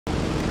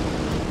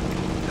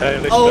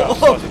God,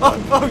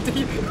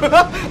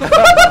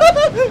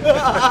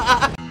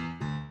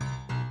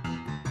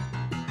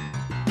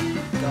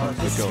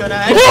 this is gonna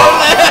end.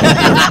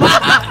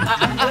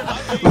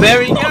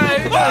 There he goes!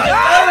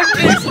 Oh,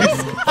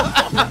 Jesus!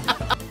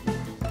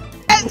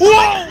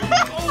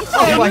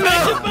 Oh my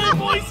God!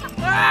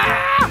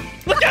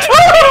 Look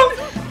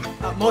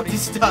out!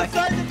 Morty's stuck.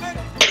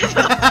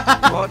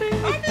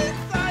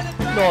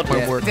 Not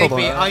yet.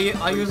 Digby, are you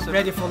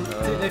ready for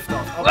to lift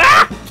off?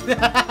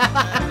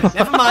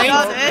 Never mind.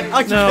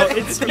 No,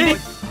 it's me.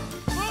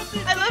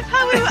 I love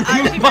how we were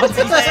actually meant to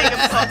be saying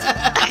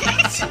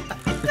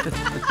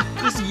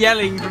a Just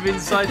yelling from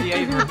inside the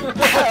apron.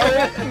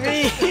 Help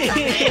me!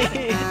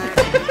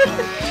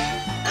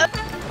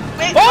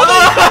 Wait,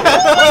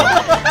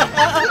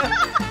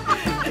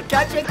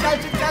 Catch it!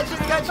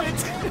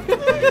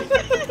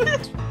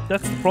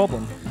 That's the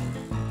problem.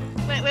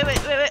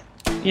 wait.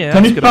 Yeah.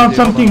 Can you spawn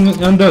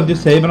something on the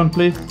disable,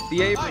 please?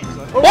 The apron.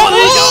 Oh,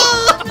 there you go!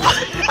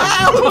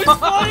 Oh, it's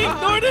flying,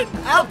 Norden!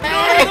 Help me!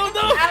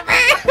 No! Help me!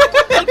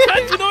 I'll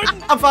catch you,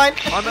 Norden! I'm fine.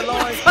 I'm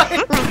alive.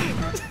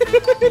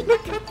 Look at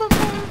the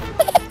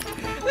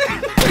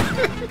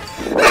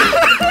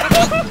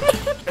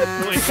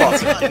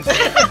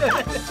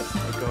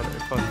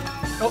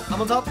Oh,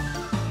 I'm on top.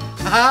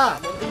 Aha!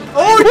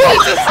 Oh,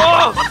 Jesus!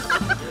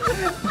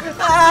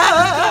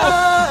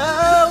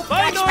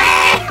 Bye, Norden!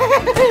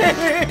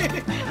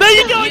 There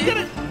you go, I did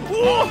it!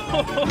 Whoa!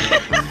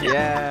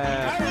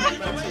 Yeah.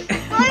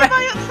 why am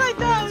I upside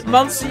down?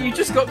 Muncie, you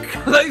just got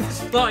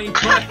clotheslined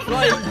by a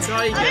flying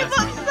tiger. I'm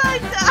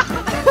upside down.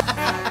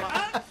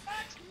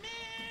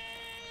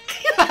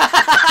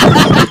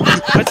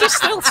 I'm just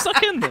still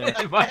stuck in there.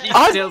 Why are you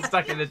still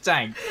stuck in the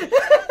tank?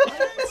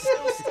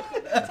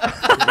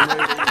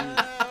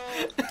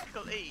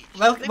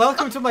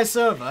 Welcome to my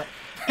server.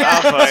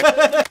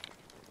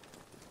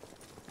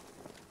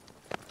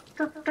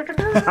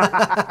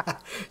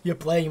 You're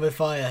playing with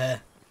fire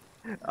here.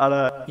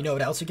 You know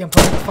what else you can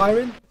play with fire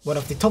in? One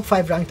of the top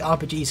 5 ranked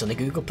RPGs on the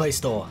Google Play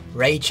Store,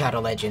 Raid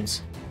Shadow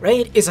Legends.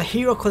 Raid is a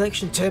hero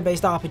collection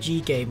turn-based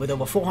RPG game with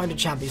over 400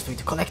 champions for you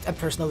to collect and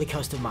personally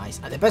customize,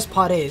 and the best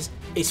part is,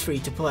 it's free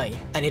to play.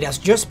 And it has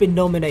just been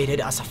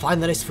nominated as a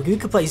finalist for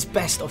Google Play's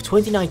Best of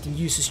 2019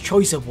 Users'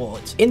 Choice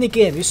Awards. In the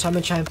game, you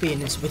summon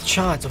champions with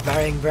shards of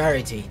varying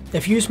rarity.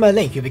 If you use my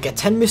link, you will get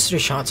 10 mystery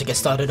shards to get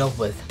started off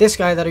with. This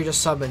guy that I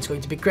just summoned is going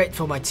to be great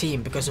for my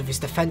team because of his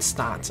defense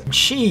stats, and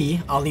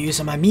she, I'll use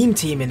on my meme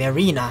team in the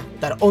arena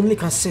that only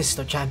consists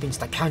of champions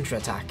that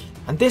counterattack.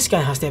 And this guy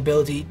has the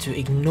ability to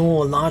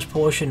ignore a large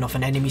portion of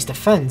an enemy's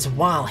defense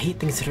while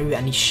hitting through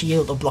any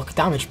shield or block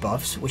damage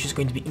buffs, which is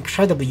going to be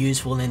incredibly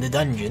useful in the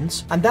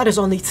dungeons. And that is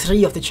only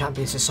 3 of the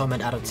champions to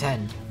summon out of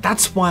 10.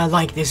 That's why I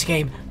like this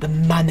game, the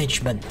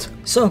management.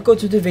 So go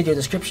to the video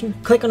description,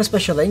 click on the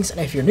special links, and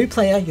if you're a new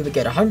player, you will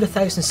get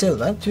 100,000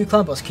 silver, 2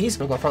 clan boss keys,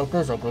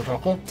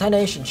 10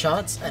 nation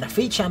charts, and a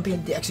free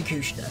champion, the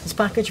Executioner. This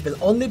package will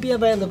only be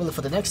available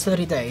for the next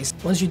 30 days.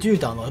 Once you do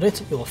download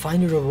it, you will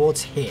find your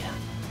rewards here.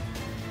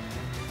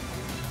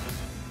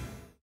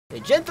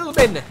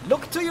 Gentlemen,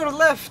 look to your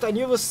left and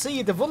you will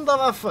see the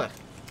Wunderwaffe.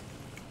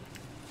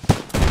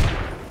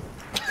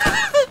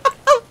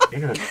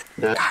 Guys,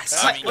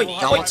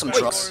 I want some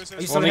drugs. Are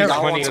you still here? I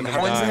want some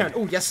heroin.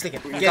 Oh, yes, stick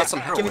it. Got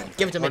some heroin.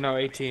 Give it to me. Oh no,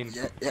 18.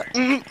 Yeah.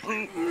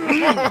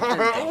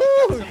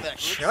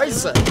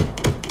 Scheiße.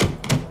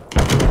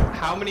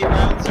 How many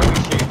rounds are we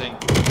shooting?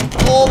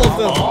 All of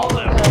them.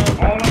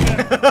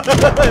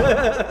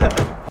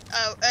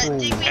 Oh,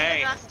 Digby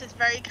has asked us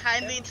very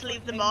kindly to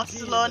leave the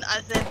mortars alone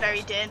as they're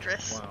very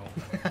dangerous.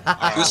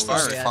 You're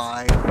supposed to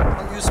fine.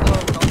 Don't use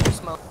smoke, don't use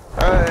smoke.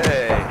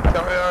 Hey!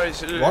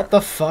 What the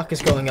fuck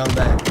is going on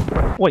there?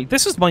 Wait,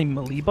 this is my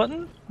melee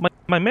button?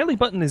 My melee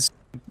button is...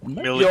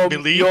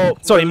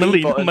 Sorry,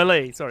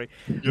 melee, sorry.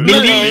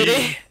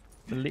 Melee.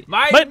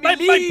 My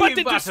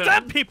button to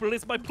stab people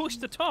is my push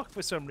to talk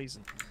for some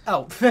reason.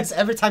 Oh,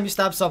 every time you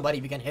stab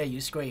somebody, we can hear you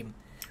scream.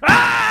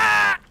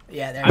 Ah!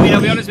 Yeah, there I mean,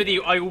 I'll be honest with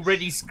you, I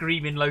already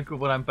scream in local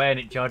when I'm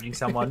bayonet charging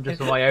someone just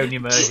for my own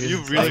immersion.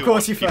 You really of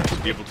course you want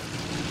fucking people.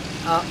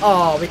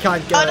 Oh, we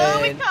can't go in. Oh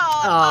no, we can't!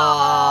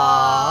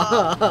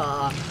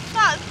 Oh.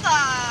 That's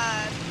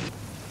sad!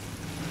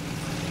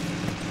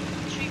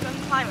 Should we go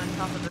and climb on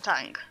top of the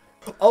tank?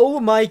 Oh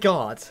my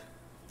god.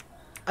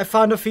 I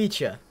found a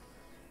feature.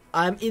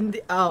 I'm in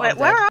the... Oh, wait,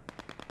 where are...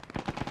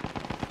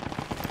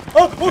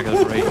 Oh!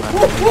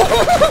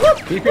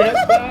 Keep your head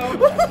down!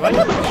 No!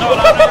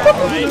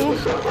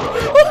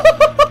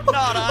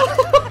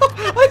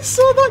 I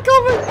saw that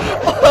coming!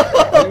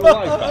 You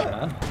like that,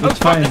 man? Oh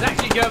fuck, there's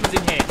actually Germans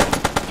in here.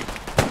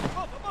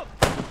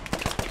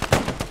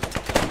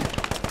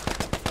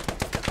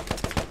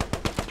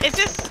 Is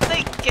this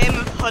like game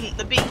of Hunt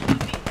the Bee?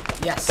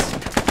 Yes.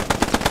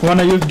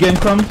 Wanna use game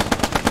crumbs?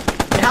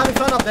 You having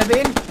fun up there,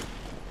 Bean?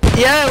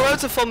 Yeah,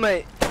 loads of fun,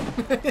 mate.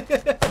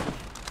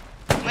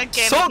 My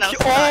game Suck is now all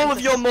starting of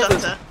to your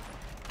mothers. stutter.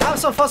 Have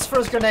some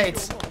phosphorus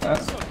grenades.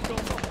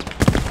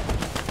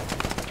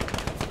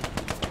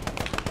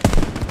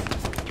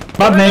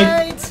 Bad mate.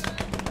 Grenades!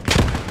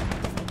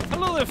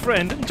 Hello there,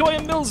 friend. Enjoy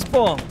a Mills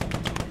bomb.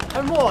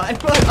 And more.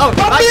 And more. Oh,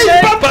 my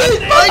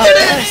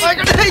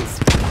grenades!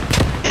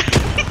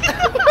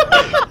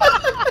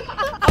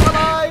 I'm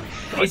alive.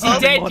 Is he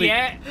dead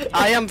yet?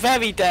 I am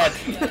very dead.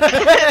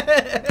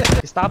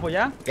 Gestapo,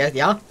 ja?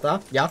 Ja, da.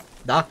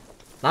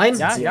 Nein?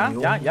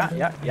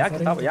 Ja,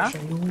 Gestapo, ja?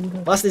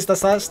 Was ist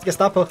das heißt?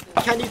 Gestapo?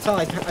 Can you tell?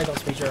 I don't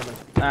speak German.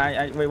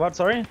 Wait, what,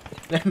 sorry?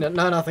 No,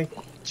 nothing.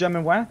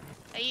 German where?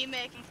 Are you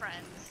making friends?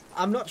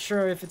 I'm not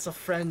sure if it's a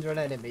friend or an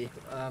enemy,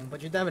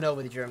 but you never know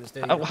with the Germans, do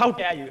you? Oh, how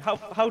dare you?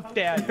 How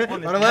dare you?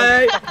 Honestly, Run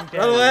away!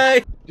 Run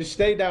away! Just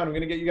stay down, I'm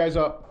gonna get you guys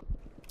up.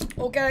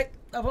 Okay,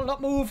 I will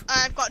not move.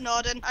 I've got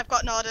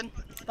Nordern.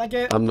 Thank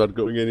you. I'm not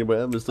going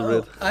anywhere, Mr.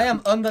 Red. I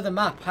am under the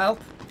map, help.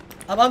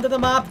 I'm under the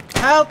map,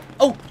 help!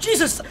 Oh,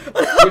 Jesus!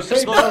 You're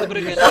safe now.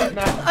 You're safe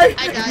now. I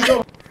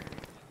died.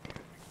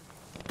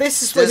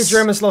 This is where the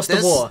Germans lost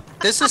the war.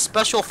 This is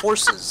special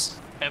forces.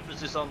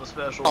 Emphasis on the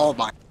special. Oh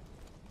my.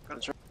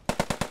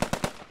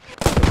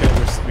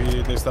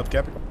 Okay, they stopped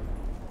capping.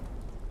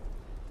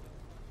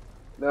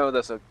 No,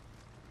 that's a...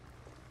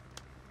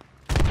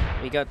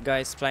 We got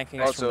guys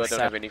flanking us Also, I from don't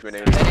have south. any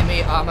grenades.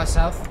 Enemy armor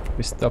south.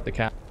 We stopped the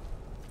cap.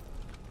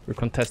 We're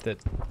contested.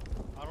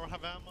 I don't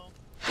have ammo.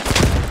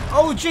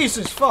 Oh,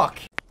 Jesus, fuck!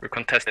 We're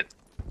contested.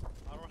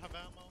 I don't have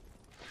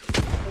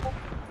ammo.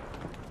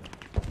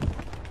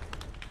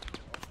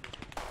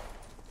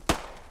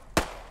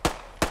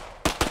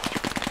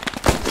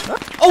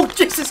 Oh,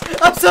 Jesus!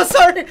 I'm so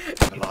sorry!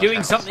 If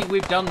doing something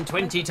we've done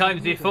 20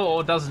 times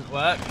before doesn't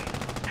work,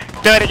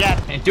 Do it again.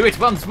 and do it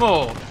once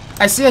more.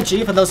 I see a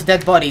jeep and those are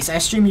dead bodies. I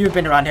assume you've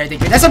been around here,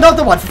 did you? There's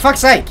another one, for fuck's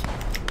sake!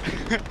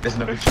 There's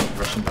no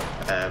Russian.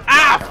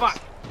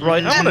 Fuck!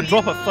 Right, I'm gonna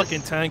drop a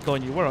fucking tank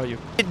on you. Where are you?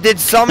 Did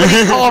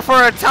somebody call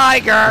for a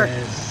tiger?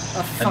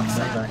 Oh, fuck's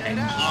sake.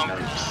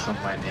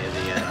 Somewhere near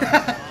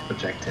the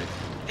objective.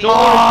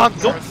 I'm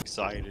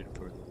excited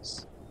for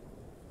this.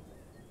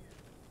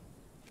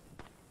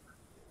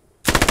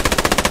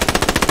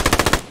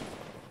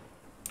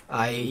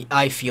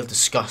 I feel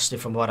disgusted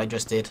from what I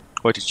just did.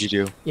 What did you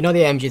do? You know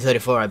the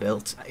MG34 I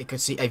built? I could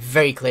see a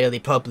very clearly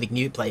public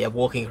nude player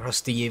walking across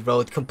the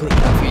road,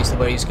 completely confused of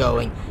where he's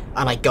going,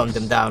 and I gunned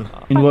him down.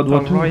 In what? No.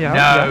 No.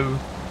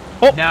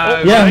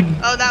 Yeah.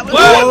 Oh, that was.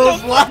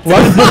 What?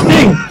 What's the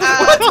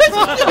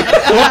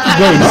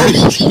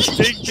thing?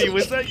 Digby,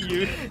 was that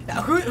you?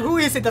 Who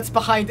is it that's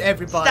behind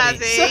everybody?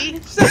 Stazzy.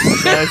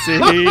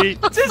 Stazzy.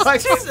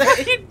 Fuck's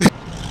sake.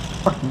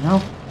 Fucking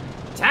hell.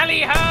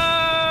 Tally ho!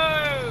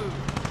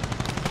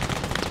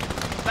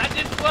 That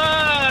didn't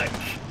work!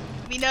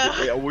 We know.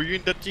 Wait, were you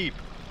in the jeep?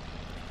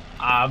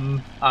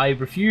 I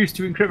refuse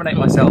to incriminate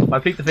myself. I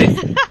plead the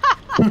fifth.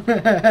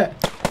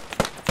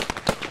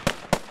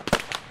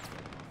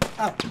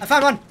 Oh, I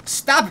found one!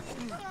 Stab!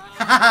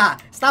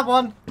 Stab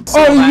one!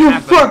 Oh, you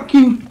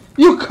fucking...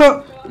 You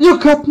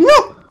cut me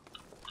up!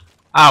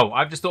 Oh,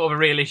 I've just thought of a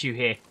real issue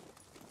here.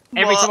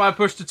 Every What? time I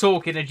push to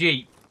talk in a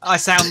jeep, I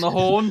sound the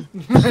horn.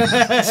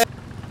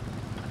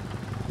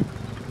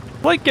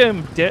 Like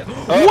dead.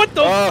 What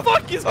the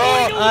fuck is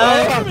going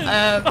on?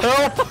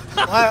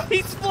 Help!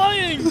 He's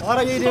flying! What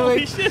are you Holy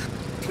doing? shit!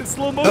 The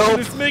slow motion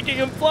is making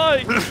him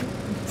fly!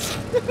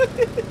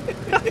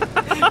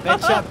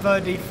 Fetch your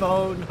buddy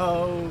phone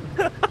home.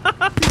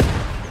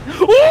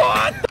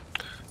 What?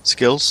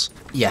 Skills?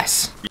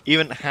 Yes.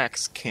 Even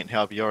hacks can't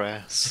help your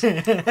ass.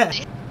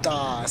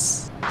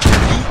 Das.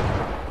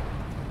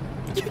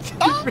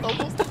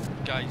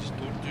 Guys,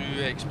 don't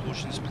do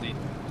explosions, please.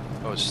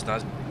 Oh, it's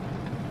Stas.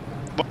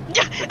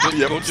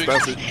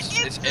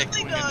 It's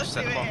echoing in the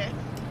cinema.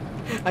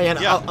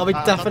 Are we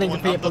deafening the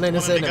people in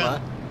the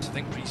cinema? I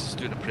think Priest is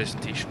doing a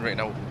presentation right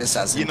now. This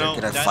as if they're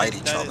gonna fight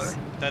each other.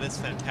 That is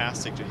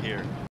fantastic to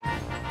hear.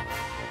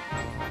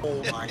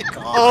 Oh my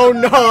god. Oh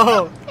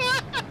no!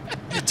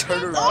 You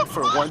turn around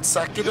for 1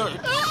 second.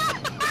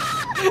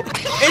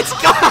 It's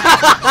gone!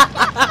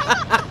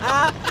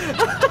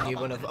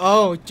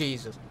 Oh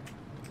Jesus!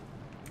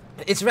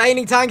 It's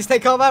raining tanks.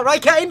 Take cover,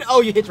 right, Kane?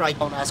 Oh, you hit right.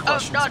 Don't ask Oh,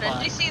 questions. Nordern,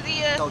 do you see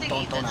the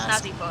thingy don't that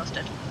ask. Snazzy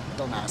posted?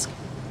 Don't ask.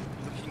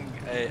 Looking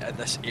at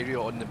this area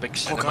on the big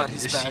cinema, god, you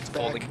he's just back, see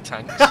falling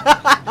tanks.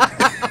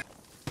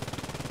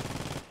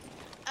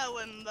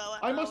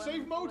 I must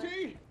save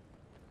Moti!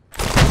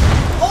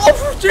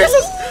 Oh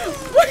Jesus!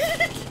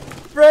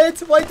 Fred,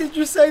 why did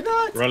you say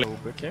that? Really?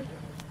 Okay.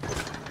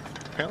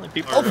 Apparently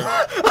people are...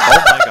 Oh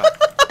my god.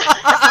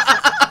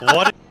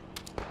 What?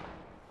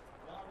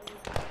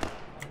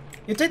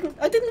 You didn't.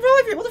 I didn't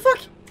revive you. What the fuck?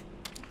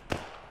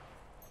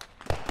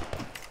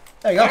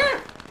 There you go.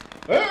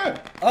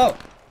 Oh.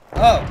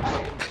 Oh.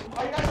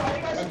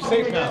 I'm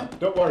safe now,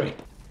 don't worry.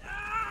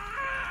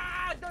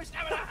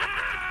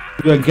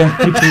 You're a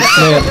gassy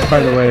player, by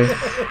the way.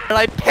 And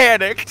I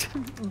panicked.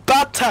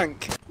 Bat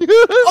tank!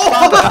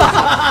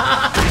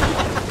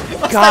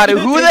 God,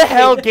 who the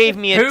hell gave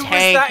me a Who was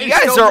tank? that You who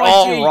guys stole are my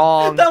all Jeep?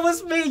 wrong. That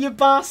was me, you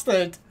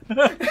bastard.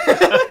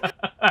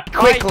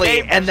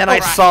 Quickly, and then I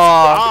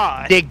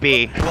saw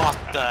Digby. What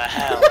the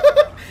hell?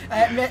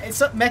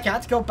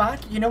 Mekat, go back.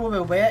 You know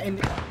where we're in.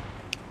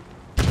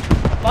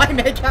 Bye,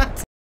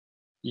 Mekat.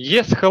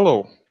 Yes,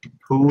 hello.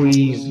 Too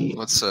easy.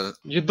 What's that?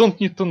 You don't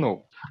need to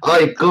know.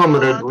 Aye,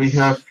 comrade, we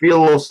have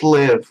fellow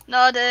slave.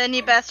 Nordern,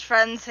 your best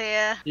friends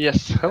here.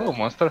 Yes, hello,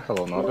 monster.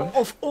 Hello, Nordern.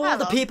 Of all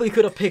the people you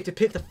could have picked, you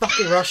picked the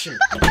fucking Russian.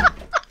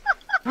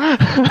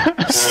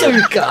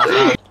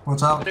 Suka!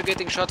 What's up? Where are you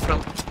getting shot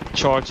from?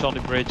 Charge on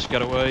the bridge,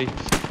 get away.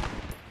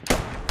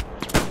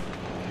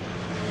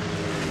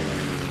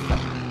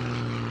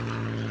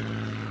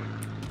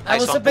 I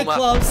was a bit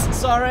close,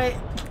 sorry.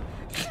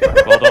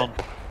 Well done.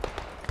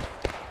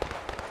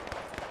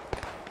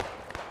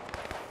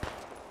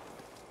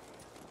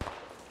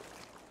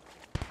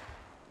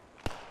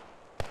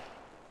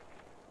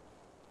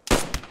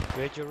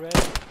 Red, you're red.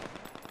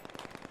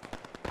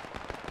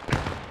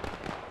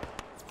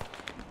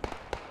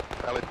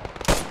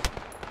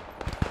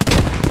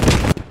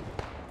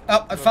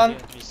 Oh, I found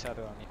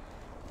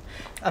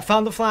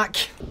the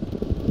flak.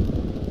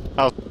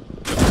 That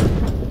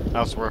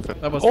was worth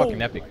it. That was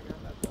fucking epic.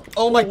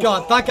 Oh my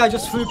god, that guy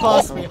just flew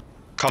past me.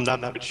 Calm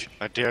down, damage.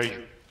 I dare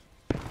you.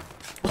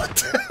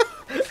 What?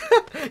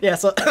 Yeah,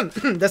 so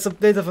there's a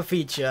bit of a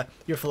feature.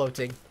 You're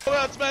floating.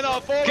 Forwards, men are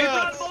forwards! Keep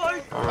that,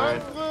 boys!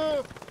 Alright.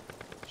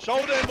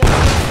 Shoulder him,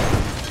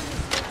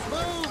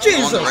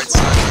 Jesus! Right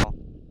side.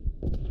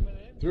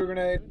 Threw a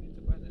grenade.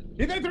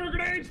 He then threw a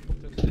grenade!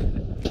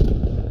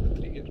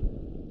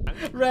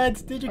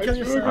 Red, did you kill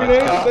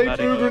yourself? They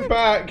threw it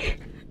back.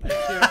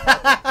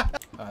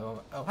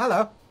 Oh,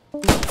 hello.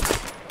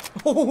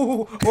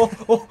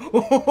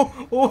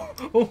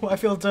 I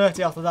feel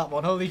dirty after that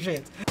one, holy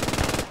shit.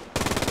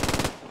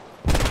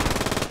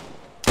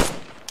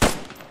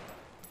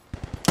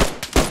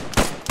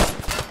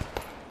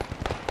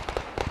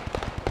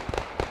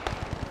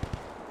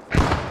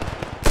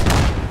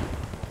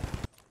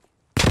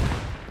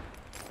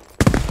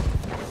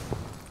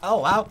 Oh,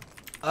 wow.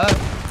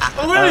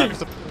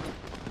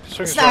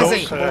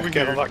 Snazzy!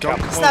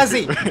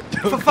 Snazzy!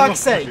 For fuck's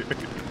sake!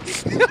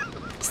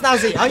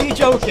 Snazzy, are you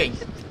joking?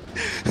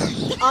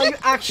 Are you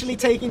actually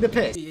taking the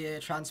piss? Yeah,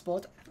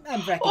 transport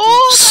and wreckage.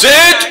 Oh,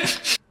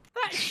 Sid!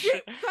 That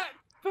shit,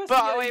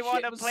 But we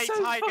want to was play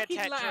so Tiger fucking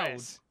Tetris.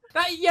 loud.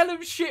 That yellow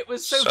shit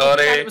was so Sorry.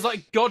 fucking loud, it was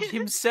like God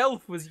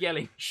himself was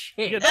yelling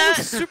shit. Yeah, that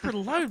was super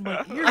loud,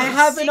 my ears. I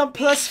have it on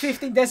plus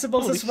 15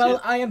 decibels Holy as well.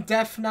 shit. I am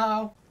deaf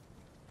now.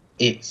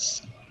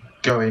 It's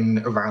going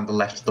around the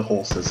left of the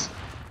horses.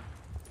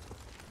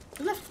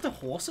 The left of the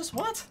horses?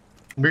 What?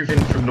 Moving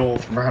from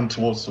north round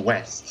towards the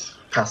west,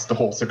 past the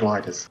horse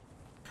gliders.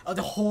 Oh,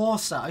 the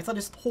horse. I thought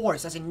it's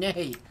horse as in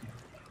nay.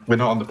 We're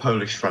not on the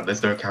Polish front,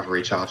 there's no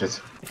cavalry charges.